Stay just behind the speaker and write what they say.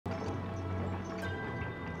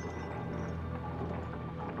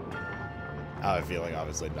I have a feeling,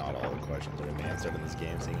 obviously, not all the questions are going to be answered in this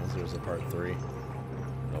game, seeing as there's a part 3.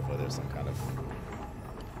 Hopefully there's some kind of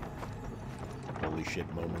holy shit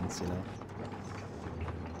moments, you know?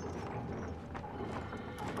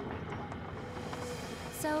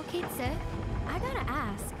 So, Kitsu, I gotta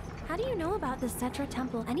ask, how do you know about the Cetra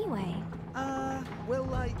Temple anyway?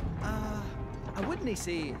 Well, I wouldn't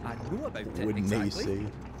say I know about it Wouldn't exactly. say?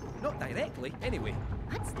 Not directly, anyway.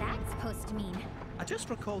 What's that supposed to mean? I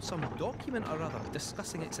just recall some document or other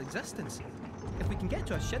discussing its existence. If we can get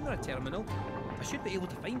to a Shinra terminal, I should be able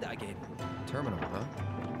to find it again. Terminal, huh?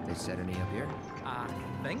 They set any up here? I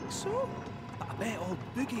think so, but I bet old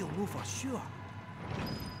Boogie will know for sure.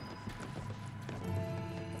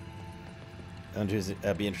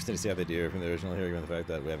 It'd be interesting to see how they do from the original here, given the fact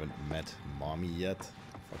that we haven't met Mommy yet.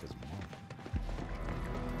 What the fuck is Mom?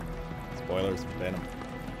 Spoilers, ban them.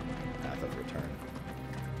 Path of Return.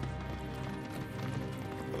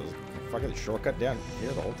 There's a fucking shortcut down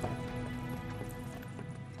here the whole time.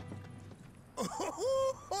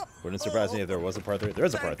 Wouldn't surprise me if there was a part 3. There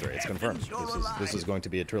is a part 3. It's confirmed. This is going to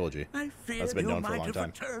be a trilogy. That's been known for a long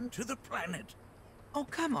time. To the planet. Oh,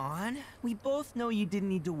 come on. We both know you didn't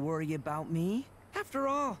need to worry about me. After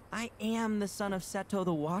all, I am the son of Seto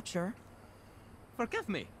the Watcher. Forgive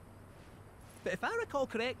me, but if I recall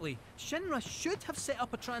correctly, Shinra should have set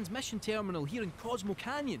up a transmission terminal here in Cosmo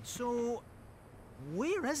Canyon, so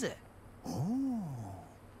where is it? Oh.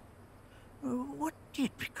 What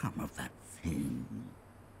did become of that thing?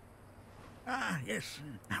 Ah, yes.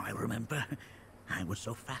 Now I remember. I was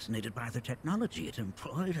so fascinated by the technology it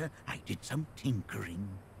employed, I did some tinkering.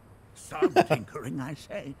 Some tinkering, I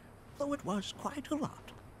say, though it was quite a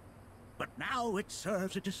lot. But now it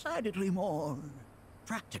serves a decidedly more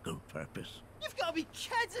practical purpose. You've got to be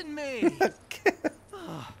kidding me!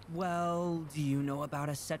 Well, do you know about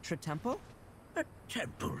a Cetra temple? A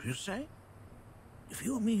temple, you say? If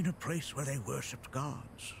you mean a place where they worshipped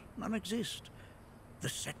gods, none exist. The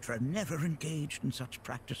Cetra never engaged in such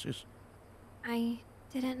practices. I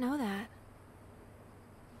didn't know that.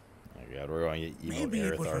 Oh god, we're going to Maybe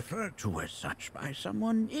it was referred to as such by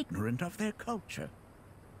someone ignorant of their culture.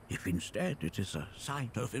 If instead it is a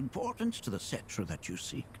site of importance to the Cetra that you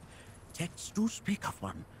seek, texts do speak of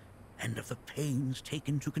one, and of the pains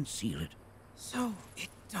taken to conceal it. So, it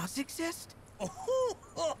does exist?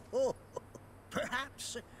 Oh,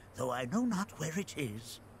 perhaps, though I know not where it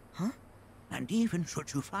is. Huh? And even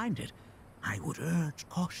should you find it, I would urge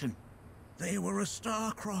caution. They were a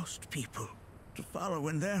star-crossed people. To follow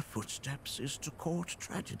in their footsteps is to court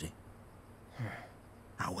tragedy.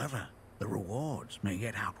 However, the rewards may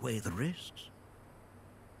yet outweigh the risks.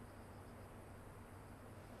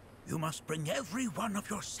 You must bring every one of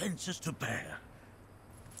your senses to bear.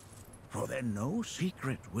 For then no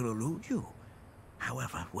secret will elude you,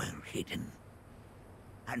 however well hidden.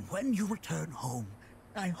 And when you return home,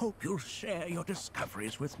 I hope you'll share your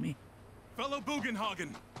discoveries with me. Fellow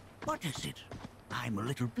Bugenhagen! What is it? I'm a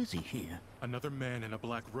little busy here. Another man in a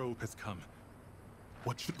black robe has come.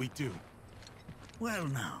 What should we do? Well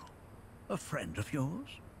now, a friend of yours?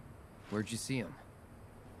 Where'd you see him?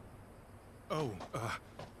 Oh,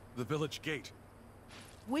 the village gate.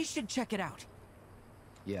 We should check it out.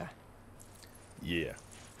 Yeah. Yeah.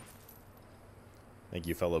 Thank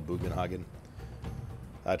you, fellow Bugenhagen.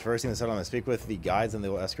 Traversing the settlement, speak with the guides and they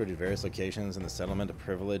will escort you to various locations in the settlement. A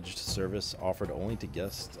privileged service offered only to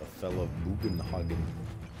guests of fellow Bugenhagen.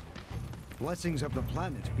 Blessings of the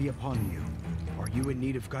planet be upon you. Are you in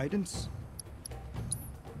need of guidance?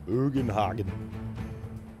 Bugenhagen.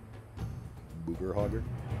 Boogerhogger.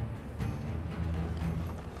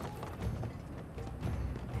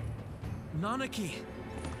 Nanaki!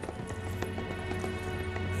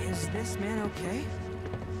 Is this man okay?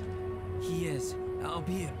 He is,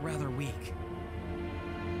 albeit rather weak.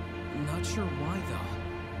 Not sure why,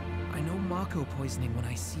 though. I know Mako poisoning when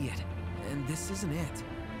I see it, and this isn't it.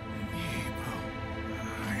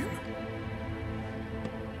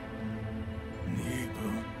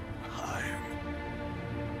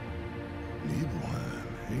 Nibelheim,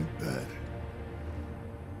 ain't bad.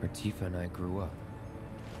 Where Tifa and I grew up.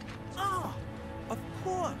 Ah! Of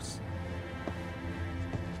course!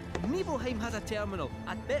 Nibelheim has a terminal.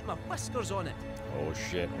 I'd bet my whiskers on it. Oh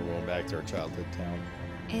shit, we're going back to our childhood town.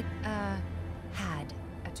 It, had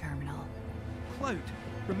a terminal. Cloud,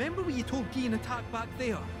 remember when you told Gian attack back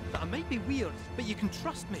there? That I might be weird, but you can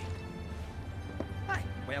trust me. Aye,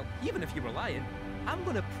 well, even if you were lying, I'm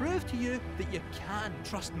gonna prove to you that you can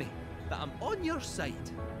trust me. That I'm on your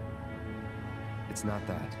side. It's not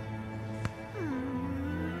that.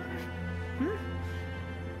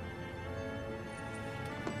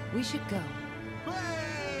 We should go.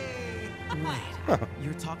 Hey! Wait,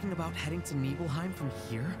 you're talking about heading to Nibelheim from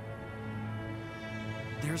here?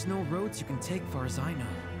 There's no roads you can take far as I know.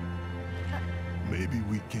 Maybe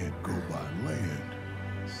we can't go by land.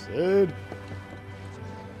 Sid.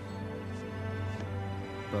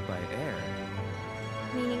 But by air.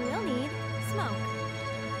 Meaning we'll need smoke.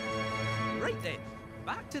 Right then,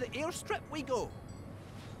 back to the airstrip we go.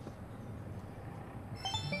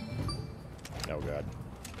 Oh god.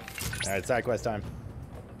 Alright, side quest time.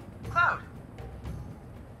 Cloud.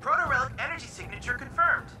 Proto-relic energy signature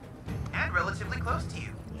confirmed. And relatively close to you.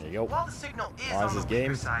 There you go. While the signal is Pause on the this weaker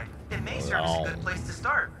game. side, it may serve as a good place to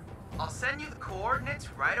start. I'll send you the coordinates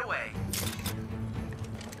right away.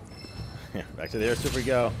 Back to the airstrip we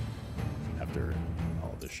go. After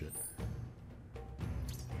all this shit.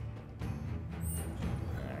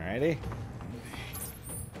 Alrighty.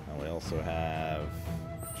 And we also have...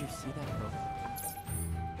 Did you see that, bro?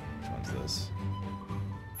 Which one's this?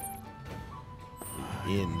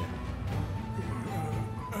 The inn.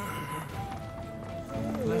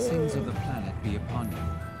 Blessings of the planet be upon you.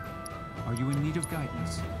 Are you in need of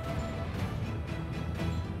guidance?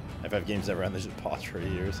 FF games never end, they should pause for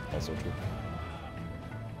years. Also true.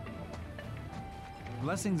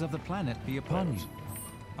 Blessings of the planet be upon you.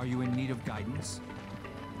 Are you in need of guidance?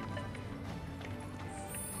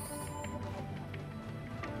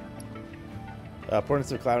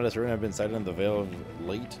 Portents of cloudless ruin have been sighted in the Vale of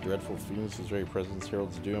Late. Dreadful Phoenix is very present,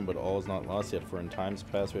 heralds doom, but all is not lost yet, for in times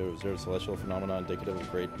past we have observed celestial phenomena indicative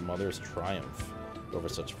of Great Mother's triumph over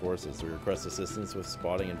such forces. We request assistance with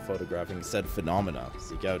spotting and photographing said phenomena.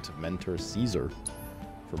 Seek out Mentor Caesar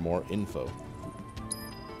for more info.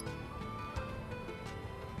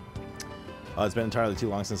 It's been entirely too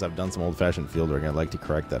long since I've done some old-fashioned fieldwork. I'd like to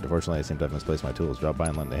correct that. Unfortunately, I seem to have misplaced my tools. Drop by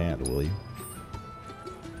and lend a hand, will you?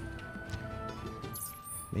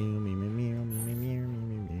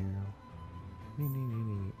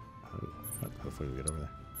 How the fuck do we get over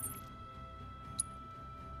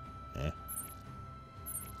there? Eh?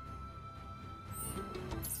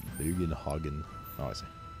 Bugenhagen. Oh, I see.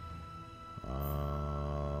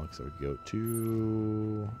 So we go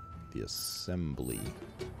to the assembly.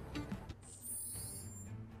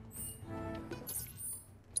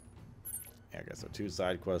 Yeah, I guess so. 2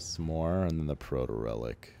 side quests more, and then the proto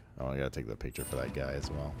relic. Oh, I gotta take the picture for that guy as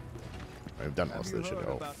well. I've done most of this shit.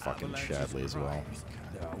 Oh, fucking Chadley as well.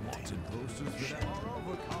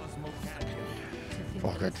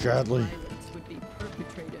 Fucking Chadley.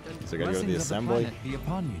 So I gotta go to the assembly. Be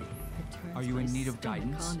upon you. Are you in need of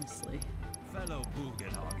guidance? Fellow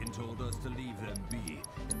Bugenhagen told us to leave them be,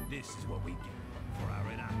 and this is what we get for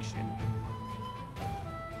our inaction.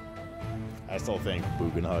 I still think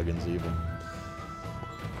Bugenhagen's evil.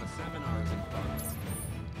 The seminar is in front.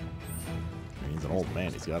 I mean, he's an old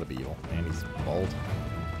man. He's got to be evil. And he's bald.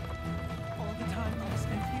 All the time I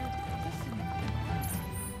spent here,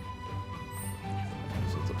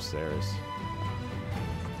 So it's upstairs.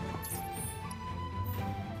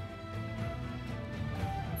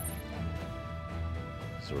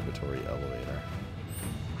 Observatory elevator.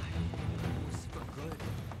 for good.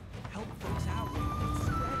 Help folks out.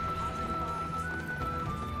 Spread positive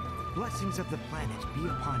vibes. Blessings of the planet be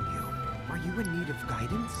upon you. Are you in need of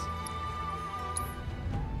guidance?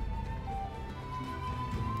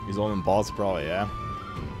 He's old and bald, probably, yeah.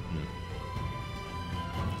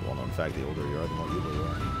 It's a well-known fact, the older you are, the more evil you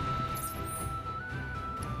are.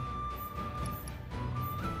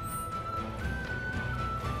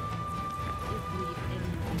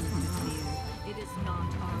 It is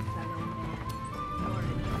not our fellow man, nor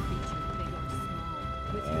any creature big or small,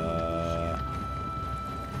 with whom we share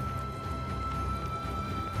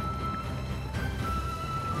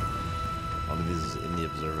One of these is in the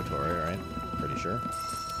observatory, right? Pretty sure.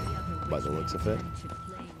 By the looks of it.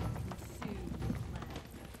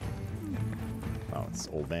 Oh, it's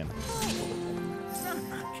old man.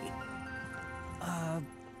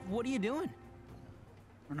 What are you doing?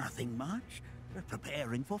 Nothing much. We're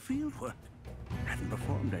preparing for fieldwork. Haven't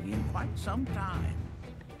performed any in quite some time.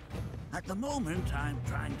 At the moment, I'm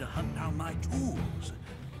trying to hunt down my tools.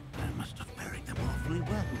 I must have buried them awfully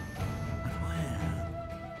well. But where?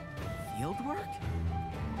 Fieldwork?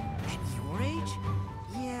 At your age?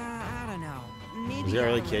 Yeah, I don't know. Maybe. Is he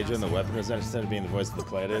really Cajun the weapon instead of being the voice of the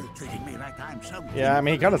planet? Treating me like I'm something. Yeah, I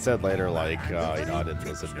mean, he kind of said later, like, you know, I didn't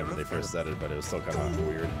listen to him when they first said it, but it was still kind of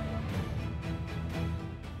weird.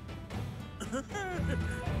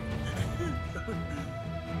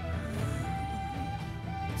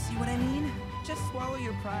 See what I mean? Just swallow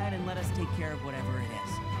your pride and let us take care of whatever it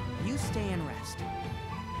is. You stay and rest.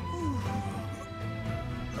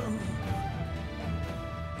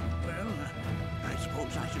 Well, I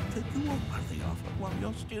suppose I should that you won't want the offer while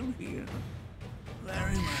you're still here.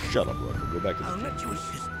 Very well. Shut up, Rook. Go back to the I'll gym. let you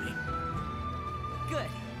assist me. Good.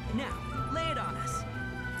 Now, lay it on us.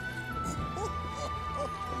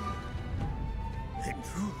 In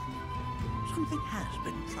truth, something has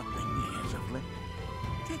been troubling me as of late.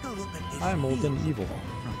 Take a look at this I'm old and evil.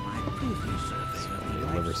 from my previous survey of the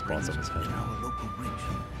Liver life spots on springs his head. in our local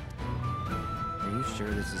region. Are you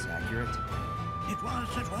sure this is accurate? It was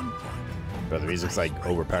at one point. But the music's like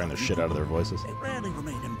overpowering the shit out of their voices. They rarely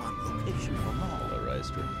remain in one location for long.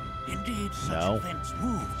 Indeed, such events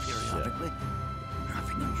move periodically.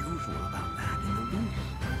 Nothing unusual about that in the least.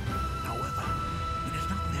 However, it is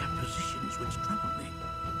not their positions which trouble me.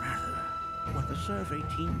 Rather, what the survey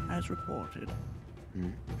team has reported.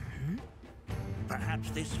 Perhaps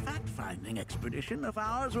this fact-finding expedition of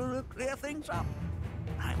ours will clear things up.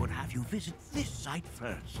 I would have you visit this site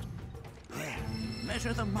first. There,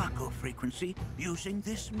 measure the Mako frequency using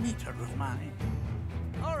this meter of mine.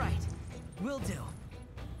 All right, will do.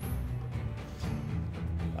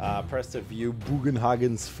 Press to view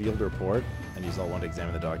Bugenhagen's field report, and use Alt1 to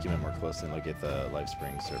examine the document more closely and look at the Life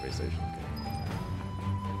Springs survey station. Okay.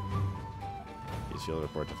 Use field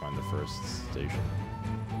report to find the first station.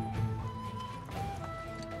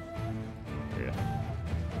 Yeah.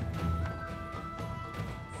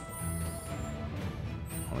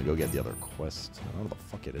 I want to go get the other quest. I don't know what the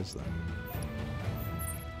fuck it is then.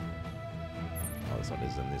 Oh, this one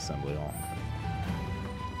is in the assembly hall.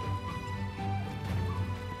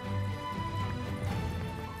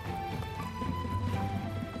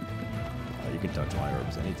 You can touch my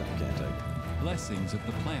orbs anytime, can't I? Blessings of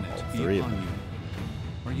the planet All be three of upon them.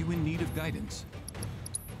 you. Are you in need of guidance?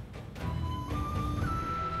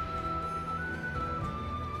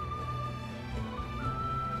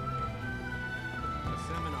 A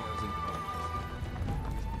seminar is in progress.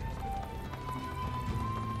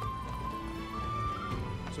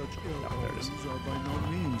 Such ill omens are by no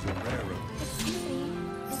means a rarity. Excuse me,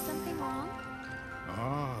 is something wrong?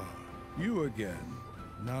 Ah, you again.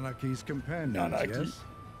 Nanaki's companions, Nanaki. yes?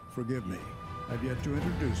 Forgive me. I've yet to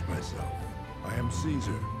introduce myself. I am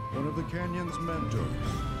Caesar, one of the Canyon's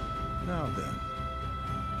mentors. Now then,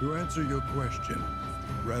 to answer your question,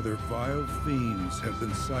 rather vile fiends have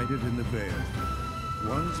been sighted in the Vale.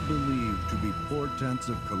 Ones believed to be portents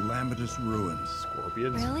of calamitous ruins.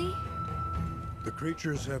 Scorpions? Really? The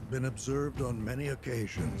creatures have been observed on many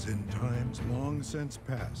occasions in times long since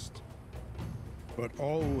past. But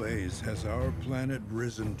always has our planet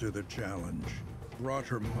risen to the challenge, brought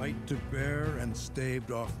her might to bear, and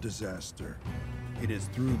staved off disaster. It is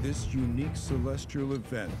through this unique celestial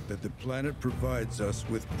event that the planet provides us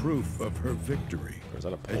with proof of her victory. Is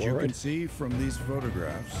that a As you can Polaroid? see from these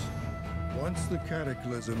photographs, once the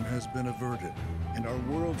cataclysm has been averted and our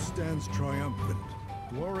world stands triumphant,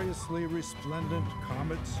 gloriously resplendent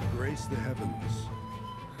comets grace the heavens.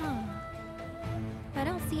 Huh. I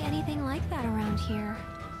don't see anything like that around here.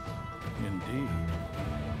 Indeed.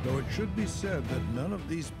 Though it should be said that none of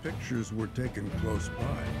these pictures were taken close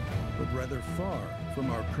by, but rather far from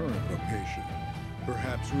our current location.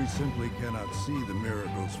 Perhaps we simply cannot see the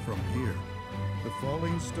miracles from here. The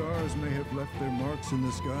falling stars may have left their marks in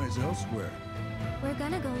the skies elsewhere. We're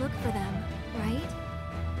gonna go look for them, right?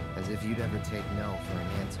 As if you'd ever take no for an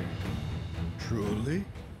answer. Truly?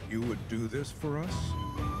 You would do this for us?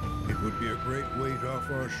 It would be a great weight off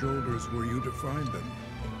our shoulders were you to find them.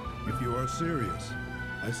 If you are serious,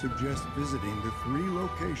 I suggest visiting the 3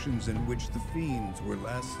 locations in which the fiends were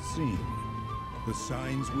last seen. The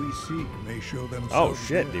signs we seek may show themselves. Oh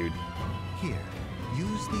shit, there. dude. Here,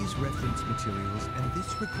 use these reference materials and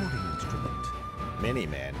this recording instrument.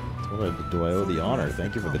 Mini-Man. Do I owe the honor?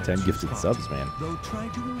 Thank you for the 10 gifted subs, man. Though try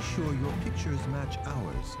to ensure your pictures match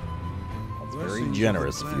ours. That's very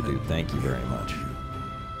generous of you, dude. Thank you very much.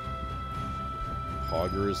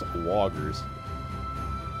 Hoggers, woggers.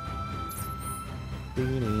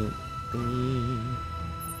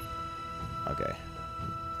 Okay.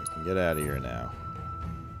 We can get out of here now.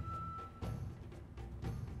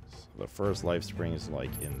 So the first life spring is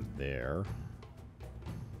like in there.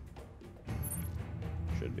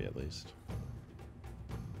 Should be at least.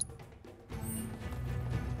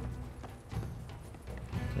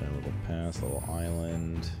 Okay, a little pass, a little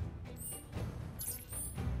island.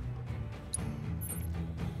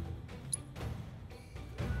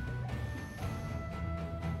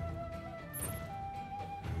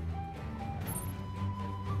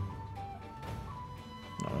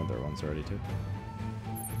 Oh, there are ones already too.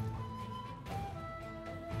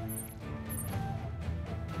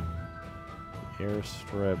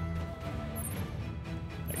 Airstrip.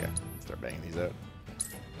 Okay, start banging these out.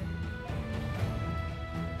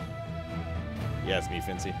 Yes, me,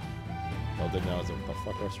 Fincy. All didn't know I was a... What the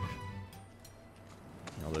fuck, Arthur?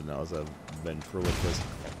 All didn't know I was a ventriloquist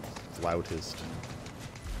flautist.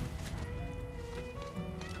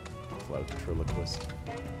 Flautriloquist.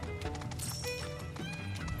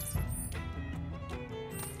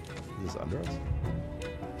 Is this under us?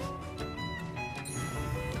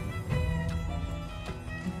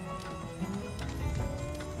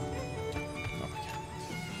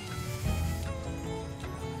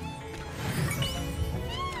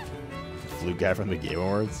 Blue guy from the Game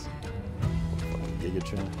Awards? Fucking Giga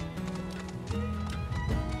Chan.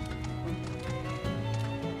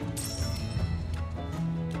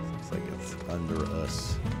 Looks like it's under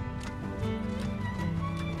us.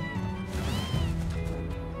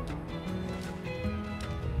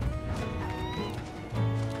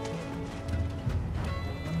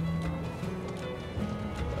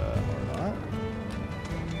 Or not?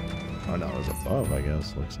 Oh no, it was above, I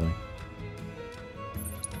guess, looks like.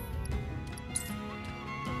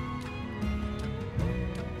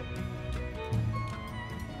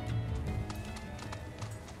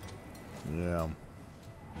 Yeah.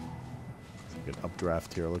 It's like an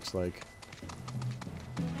updraft here, looks like.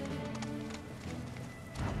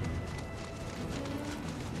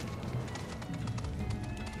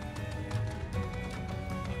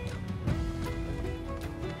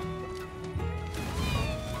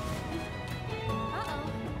 Uh-oh.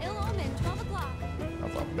 Ill omen, 12 o'clock.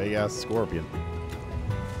 That's a big ass scorpion.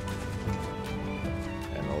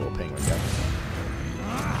 And a little penguin guy.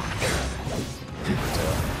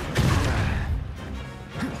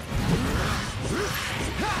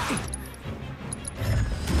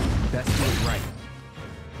 Best do it right.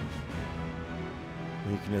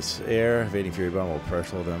 Weakness, air, evading fury bomb will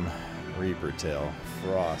pressure them. Reaper tail,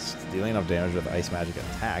 frost. Dealing enough damage with ice magic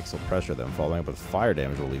attacks will pressure them. Following up with fire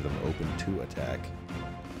damage will leave them open to attack.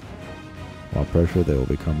 While pressured, they will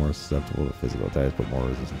become more susceptible to physical attacks, but more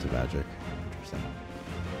resistant to magic. Interesting.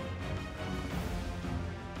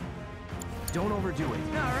 Don't overdo it.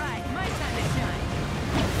 All right, my time to shine.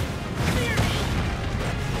 Clear me.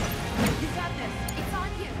 You got this. It's on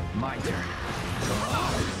you. My turn. Attack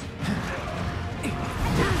on.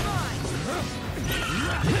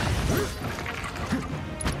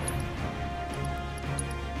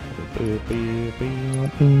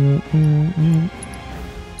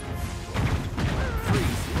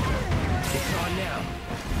 Freeze. It's on now.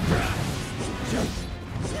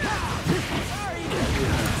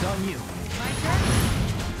 It's on you. My turn.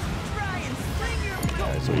 Try and sling your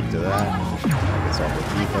Alright, so we do that. I guess off with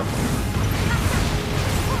Tifa.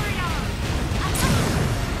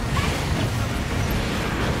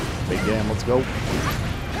 Big game, let's go.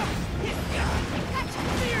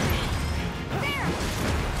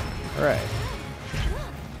 Alright.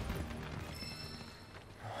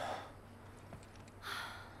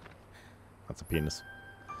 That's a penis.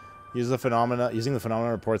 Using the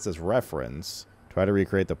phenomena reports as reference. Try to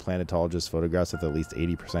recreate the planetologist's photographs with at least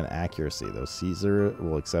 80% accuracy, though Caesar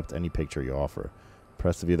will accept any picture you offer.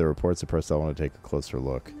 Press to view the reports to press L1 to take a closer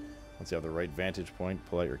look. Once you have the right vantage point,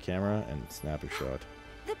 pull out your camera and snap a shot.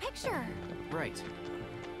 The picture. Right.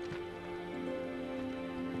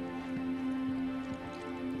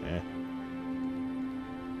 Eh.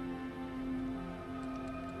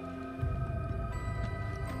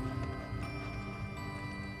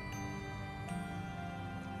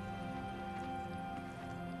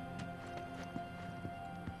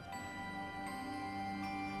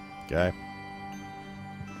 Okay.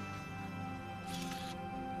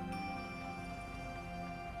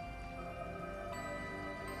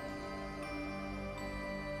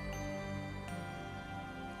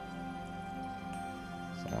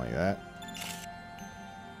 Something like that.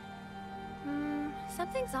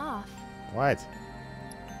 Something's off. What?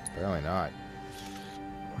 Apparently not.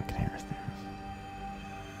 Fucking hair thing.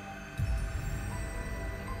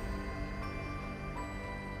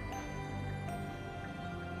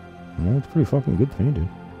 Well, it's pretty fucking good painted.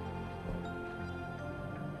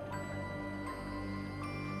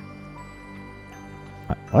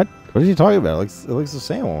 What? What are you talking about? It looks the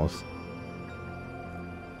same almost.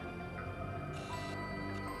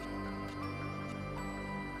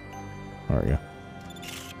 There we go.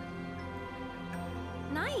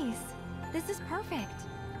 Nice. This is perfect.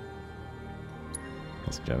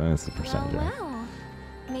 That's the percentage. Well,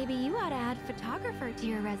 maybe you ought to add photographer to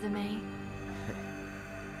your resume.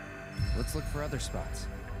 Let's look for other spots.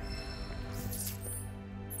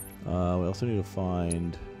 We also need to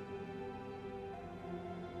find...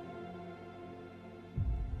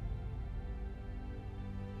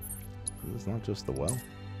 It's not just the well.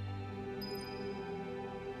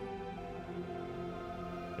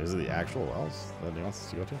 Is it the actual wells that he wants us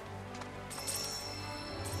to go to?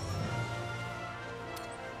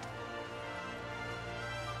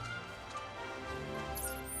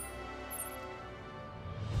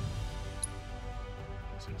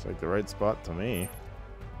 Seems like the right spot to me.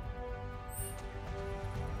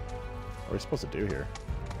 What are we supposed to do here?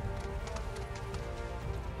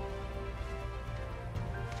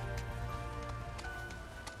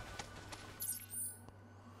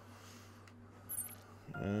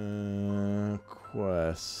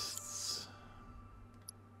 Quests.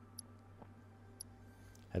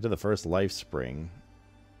 Head to the first life spring.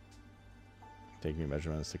 Taking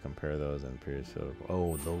measurements to compare those and periods of.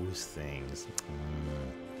 Oh, those things.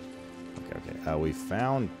 Okay. We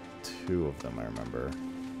found 2 of them, I remember.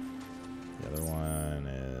 The other one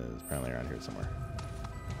is apparently around here somewhere.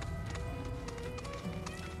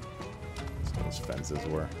 That's what those fences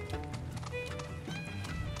were.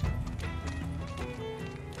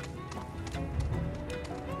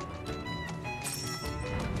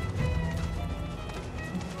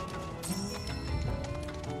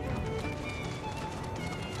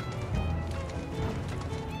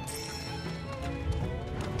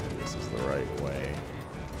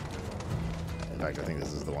 I think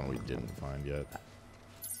this is the one we didn't find yet.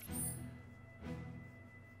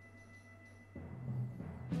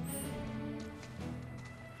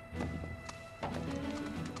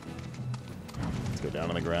 Let's go down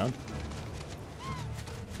on the ground.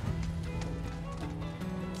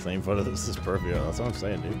 Same photo. This is perfect. That's what I'm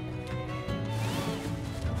saying, dude.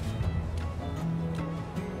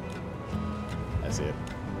 I see it.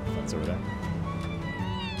 Fence over there.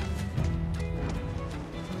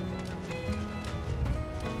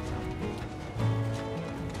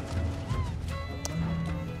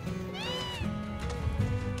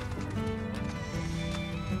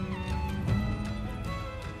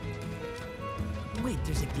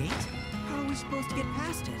 There's a gate? How are we supposed to get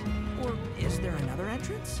past it? Or is there another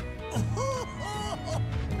entrance?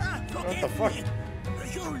 What the fuck?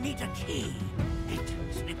 You'll need a key. It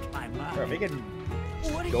slipped my mind. Bro, if he can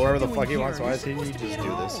go wherever the fuck he wants, why does he need to just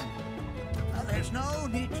do this? There's no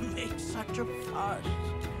need to make such a fuss.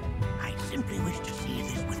 I simply wish to see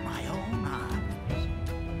this with my own eyes.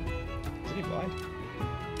 Is he blind?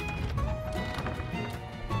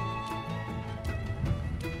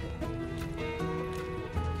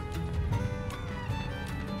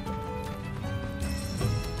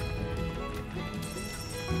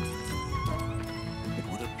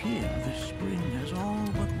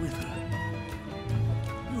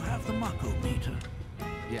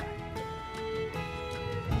 Yeah.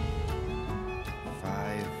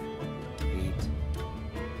 5, 8.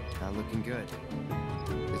 Not looking good.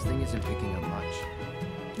 This thing isn't picking up much.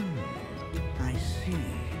 I see.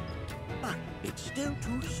 But it's still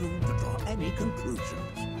too soon to draw any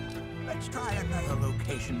conclusions. Let's try another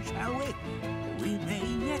location, shall we? We may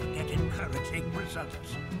yet get encouraging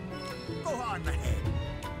results. Go on ahead.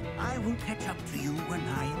 I will catch up to you when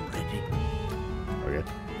I am ready. Okay.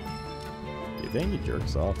 You think he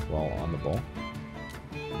jerks off while on the ball?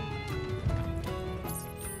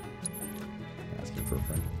 Asking for a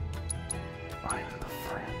friend. I am the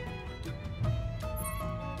friend.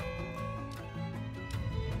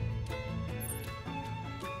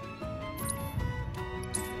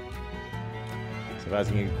 So if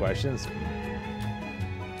asking you questions.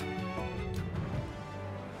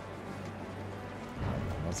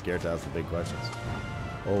 I'm not scared to ask the big questions.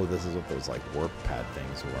 Oh, this is what those like warp pad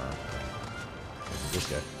things were. This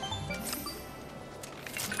guy.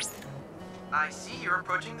 I see you're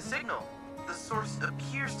approaching the signal. The source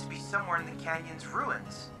appears to be somewhere in the canyon's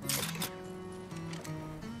ruins.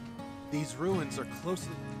 These ruins are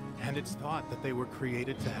closely, and it's thought that they were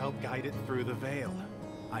created to help guide it through the veil.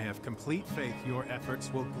 I have complete faith your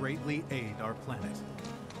efforts will greatly aid our planet.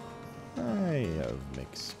 I have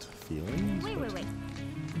mixed feelings. Wait.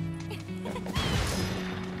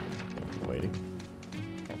 Waiting.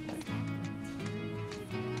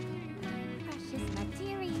 Precious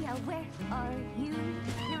material, where are you?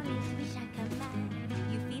 No need to be shy, come back.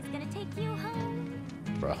 Yuffie's gonna take you home.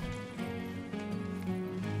 Bruh.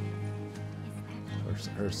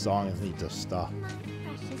 Her song needs to stop.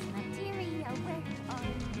 Precious material, where are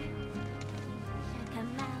you? Shy,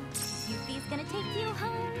 come out. Yuffie's gonna take you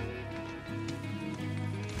home.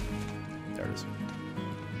 There it is.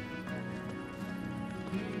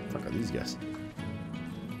 Fuck are these guys?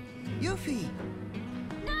 Yuffie!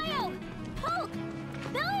 Niall! Hulk!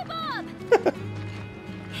 Billy Bob!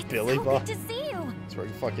 Billy so Bob? good to see you! It's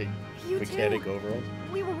wearing fucking You mechanic too. overalls.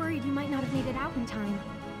 We were worried you might not have made it out in time.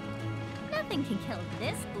 Nothing can kill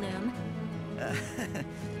this bloom.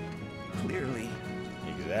 Clearly.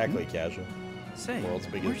 Exactly, casual. Say, World's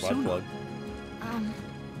biggest where's butt Sona? plug.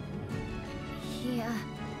 Yeah.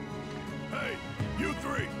 Hey, you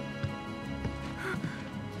three!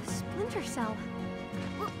 Splinter Cell.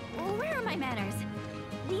 Where are my manners?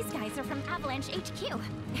 These guys are from Avalanche HQ.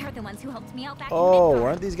 They're the ones who helped me out back in Oh, Midgard.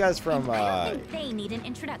 weren't these guys from And I don't think they need an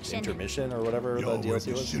introduction. Intermission or whatever the Y'all were at DLC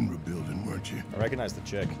the was? Shinra building, weren't you? I recognize the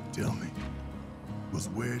chick. Tell me, was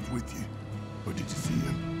Wedge with you? Or did you see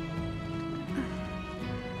him?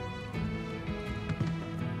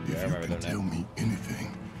 Yeah, I If you remember can their tell name. me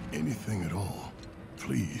anything at all,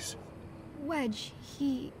 please, Wedge,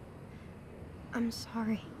 I'm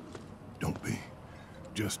sorry. don't be.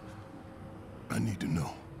 Just, I need to know.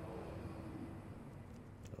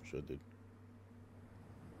 Oh shit, dude.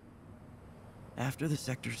 After the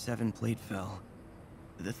Sector 7 plate fell,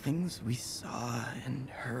 the things we saw and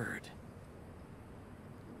heard.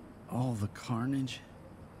 All the carnage.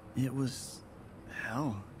 It was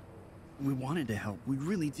hell. We wanted to help, we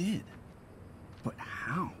really did. But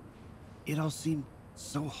how? It all seemed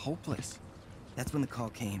so hopeless. That's when the call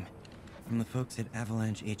came from the folks at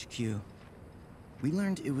Avalanche HQ. We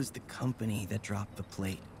learned it was the company that dropped the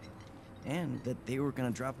plate, and that they were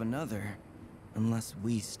gonna drop another unless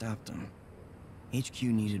we stopped them. HQ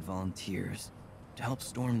needed volunteers to help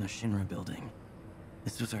storm the Shinra building.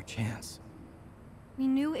 This was our chance. We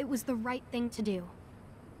knew it was the right thing to do.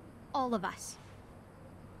 All of us.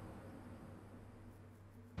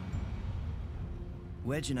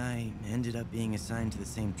 Wedge and I ended up being assigned to the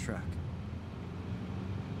same truck.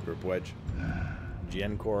 Group Wedge.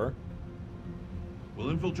 GN Core. We'll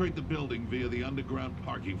infiltrate the building via the underground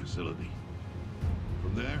parking facility.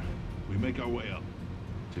 From there, we make our way up,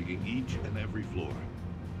 taking each and every floor.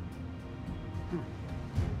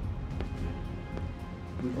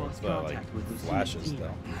 We've lost Like contact with the flashes team.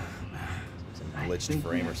 though. Some glitched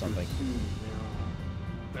frame or something.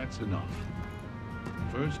 That's enough.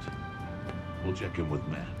 First, we'll check in with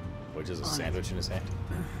Matt. Which is a sandwich in his hand.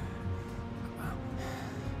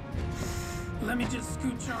 Let me just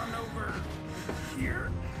scooch on over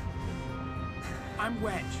here. I'm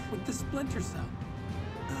Wedge with the Splinter Cell.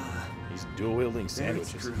 He's dual wielding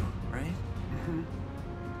sandwiches. That's true, right? Mm-hmm.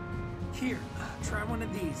 Here, try one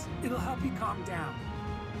of these. It'll help you calm down.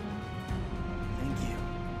 Thank you.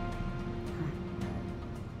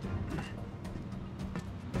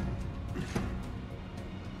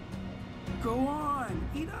 Go on,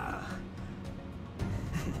 eat up.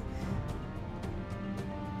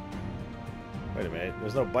 Wait a minute,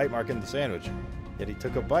 there's no bite mark in the sandwich. Yet he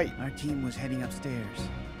took a bite. Our team was heading upstairs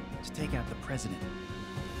to take out the president.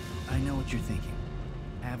 I know what you're thinking.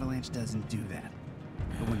 Avalanche doesn't do that.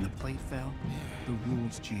 But when the plate fell, the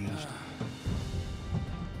rules changed.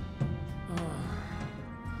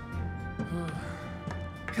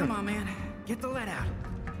 Come on, man. Get the lead out.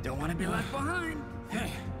 Don't want to be left behind.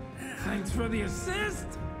 Hey, thanks for the assist.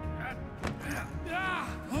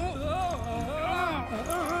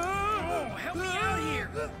 Help me out here.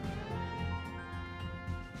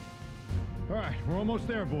 All right, we're almost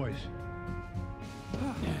there, boys.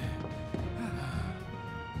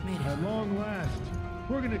 At long last,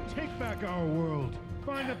 we're gonna take back our world,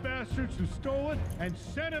 find the bastards who stole it, and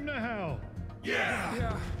send them to hell.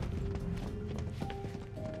 Yeah.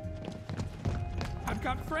 I've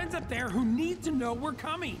got friends up there who need to know we're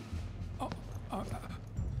coming. Oh,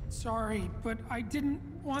 sorry, but I didn't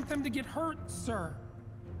want them to get hurt, sir.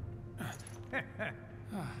 The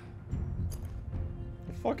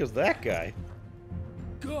fuck is that guy?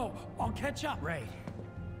 Go, I'll catch up. Right.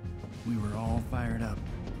 We were all fired up,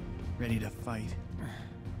 ready to fight.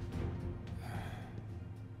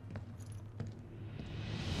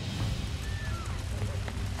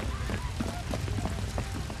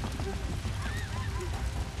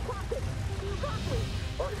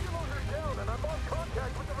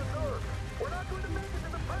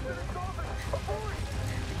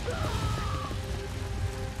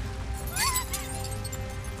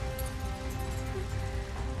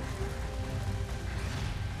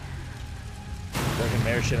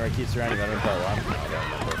 Mayor Shinra keeps surrounding them in part one. I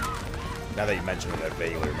don't remember. Now that you mention it, I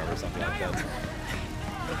vaguely remember something like that.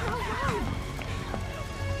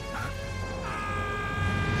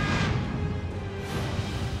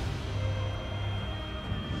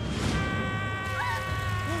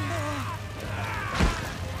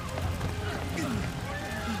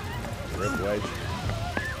 Rip Wedge.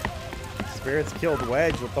 Spirits killed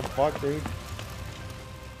Wedge. What the fuck, dude?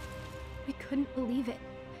 We couldn't believe it.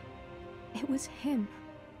 It was him.